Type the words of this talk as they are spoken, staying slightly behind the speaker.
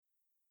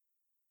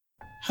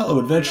Hello,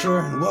 adventurer,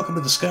 and welcome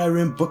to the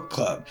Skyrim Book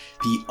Club,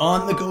 the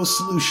on-the-go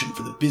solution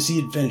for the busy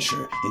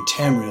adventure in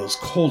Tamriel's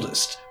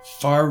coldest,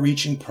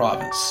 far-reaching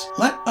province.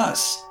 Let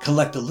us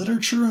collect the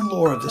literature and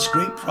lore of this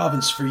great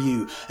province for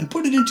you and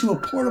put it into a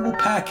portable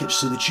package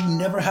so that you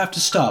never have to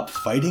stop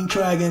fighting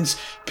dragons,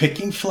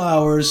 picking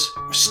flowers,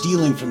 or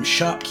stealing from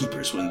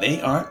shopkeepers when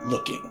they aren't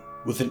looking.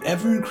 With an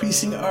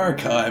ever-increasing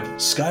archive,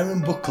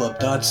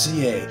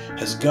 SkyrimBookClub.ca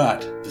has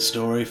got the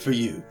story for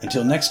you.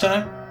 Until next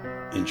time,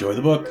 enjoy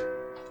the book.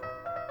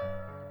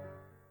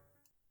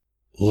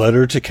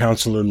 Letter to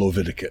Counselor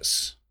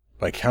Loviticus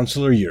by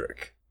Counselor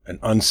Uric, an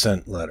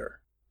unsent letter.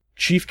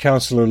 Chief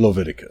Counselor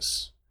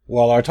Loviticus,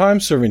 while our time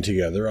serving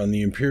together on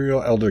the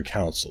Imperial Elder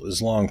Council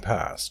is long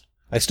past,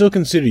 I still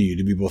consider you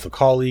to be both a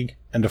colleague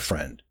and a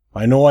friend.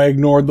 I know I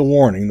ignored the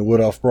warning the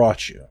Wood Elf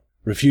brought you,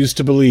 refused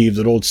to believe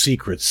that old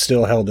secrets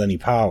still held any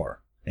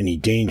power, any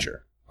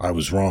danger. I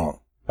was wrong.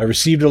 I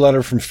received a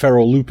letter from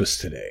Feral Lupus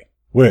today,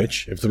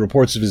 which, if the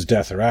reports of his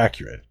death are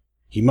accurate,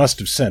 he must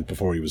have sent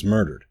before he was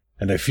murdered.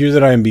 And I fear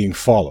that I am being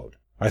followed.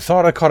 I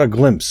thought I caught a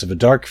glimpse of a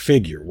dark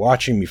figure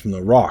watching me from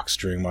the rocks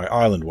during my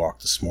island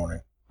walk this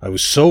morning. I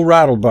was so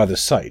rattled by the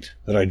sight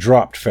that I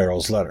dropped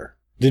Feral's letter.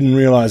 Didn't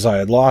realize I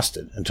had lost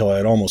it until I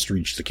had almost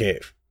reached the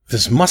cave.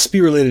 This must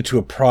be related to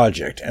a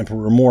project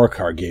Emperor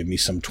Morcar gave me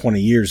some 20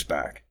 years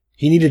back.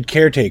 He needed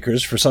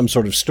caretakers for some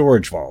sort of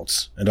storage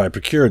vaults, and I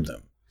procured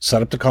them,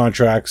 set up the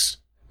contracts,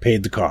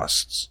 paid the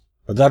costs.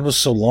 But that was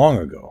so long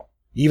ago.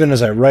 Even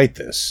as I write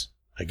this,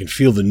 I can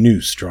feel the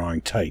noose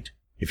drawing tight.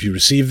 If you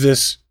receive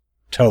this,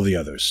 tell the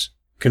others.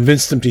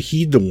 Convince them to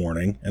heed the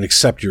warning and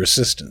accept your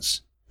assistance.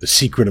 The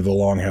secret of the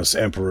Longhouse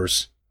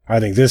Emperors. I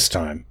think this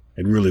time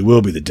it really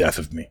will be the death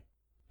of me.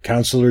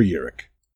 Counselor Uric.